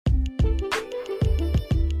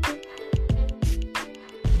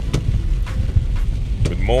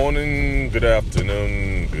morning, good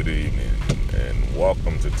afternoon, good evening, and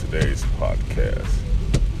welcome to today's podcast.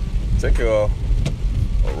 Take a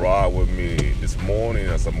ride with me this morning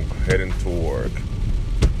as I'm heading to work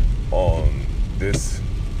on this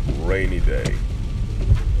rainy day.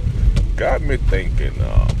 Got me thinking,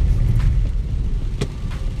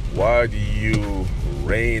 why do you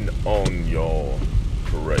rain on your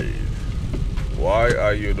parade? Why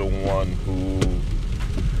are you the one who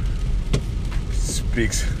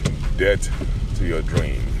speaks death to your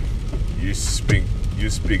dream? You speak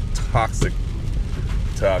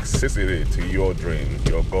toxicity to your dreams,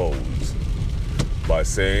 your goals, by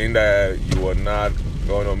saying that you are not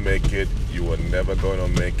going to make it, you are never going to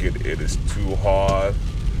make it, it is too hard,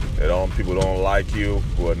 that people don't like you,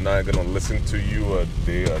 who are not going to listen to you, or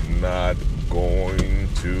they are not going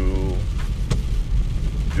to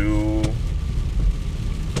do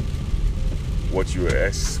what you are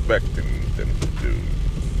expecting them to do.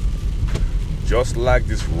 Just like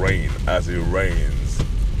this rain, as it rains,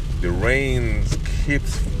 the rain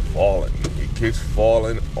keeps falling. It keeps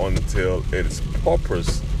falling until its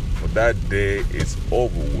purpose for that day is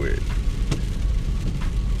over with.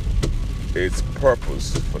 Its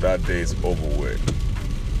purpose for that day is over with.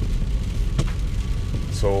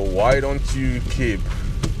 So why don't you keep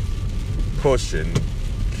pushing,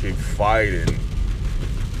 keep fighting,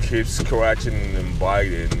 keep scratching and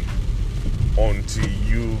biting until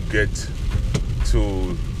you get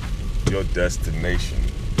to your destination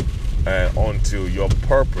and until your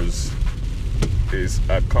purpose is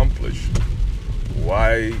accomplished?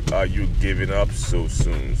 Why are you giving up so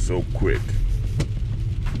soon, so quick?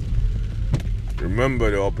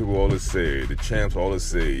 Remember, people always say, the champs always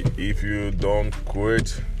say, if you don't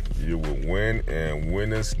quit, you will win, and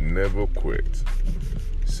winners never quit.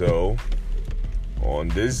 So, on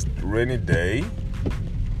this rainy day,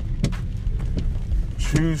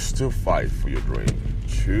 choose to fight for your dream.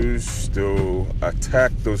 Choose to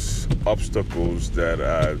attack those obstacles that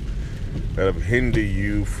have hindered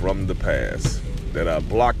you from the past, that are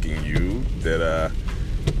blocking you, that are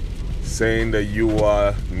saying that you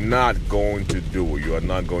are not going to do it, you are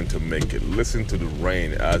not going to make it. Listen to the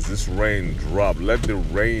rain. As this rain drop, let the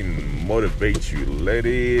rain motivate you. Let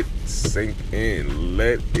it sink in.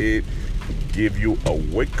 Let it give you a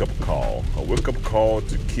wake-up call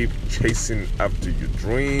to keep chasing after your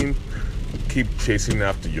dream, keep chasing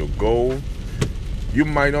after your goal. You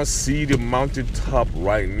might not see the mountaintop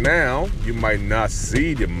right now. You might not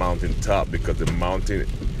see the mountaintop because the mountain,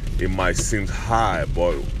 it might seem high,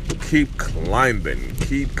 but keep climbing, and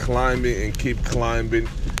keep climbing.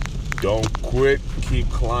 Don't quit. Keep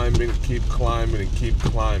climbing, and keep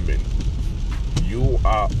climbing. You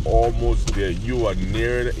are almost there. You are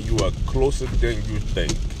near it. You are closer than you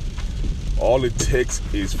think. All it takes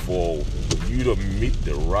is for you to meet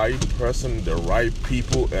the right person, the right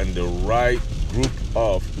people, and the right group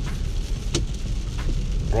of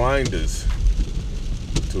grinders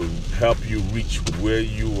to help you reach where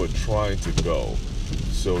you are trying to go.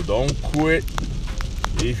 So don't quit.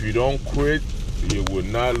 If you don't quit, you will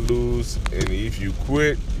not lose. And if you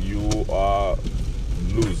quit, you are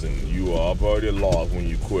losing. You are already lost when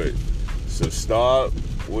you quit. So start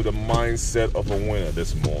with a mindset of a winner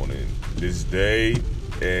this morning, this day,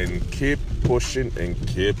 and keep pushing and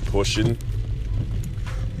keep pushing.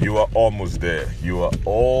 You are almost there. You are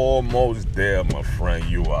almost there, my friend.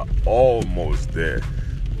 You are almost there.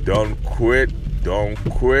 Don't quit. Don't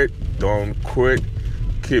quit. Don't quit.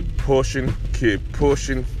 Keep pushing. Keep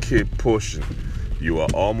pushing. Keep pushing. You are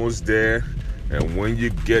almost there. And when you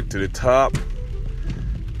get to the top,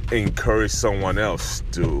 encourage someone else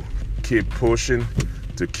to keep pushing,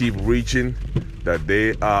 to keep reaching, that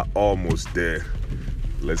they are almost there.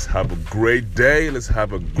 Let's have a great day. Let's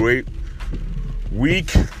have a great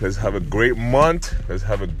week. Let's have a great month. Let's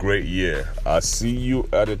have a great year. I see you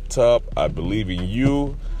at the top. I believe in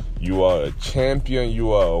you. You are a champion.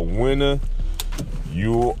 You are a winner.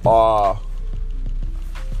 You are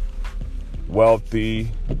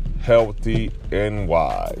wealthy, healthy, and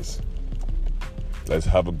wise. Let's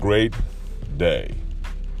have a great day.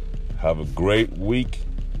 Have a great week.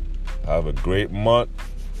 Have a great month.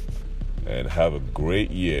 And have a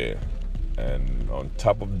great year. And on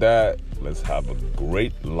top of that, let's have a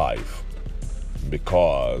great life,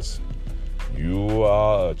 because you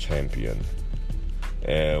are a champion.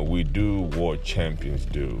 And we do what champions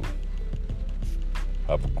do.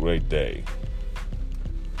 Have a great day.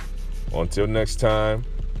 Until next time,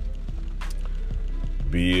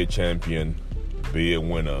 be a champion, be a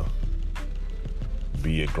winner,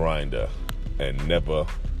 be a grinder, and never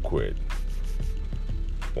quit.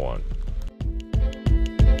 One.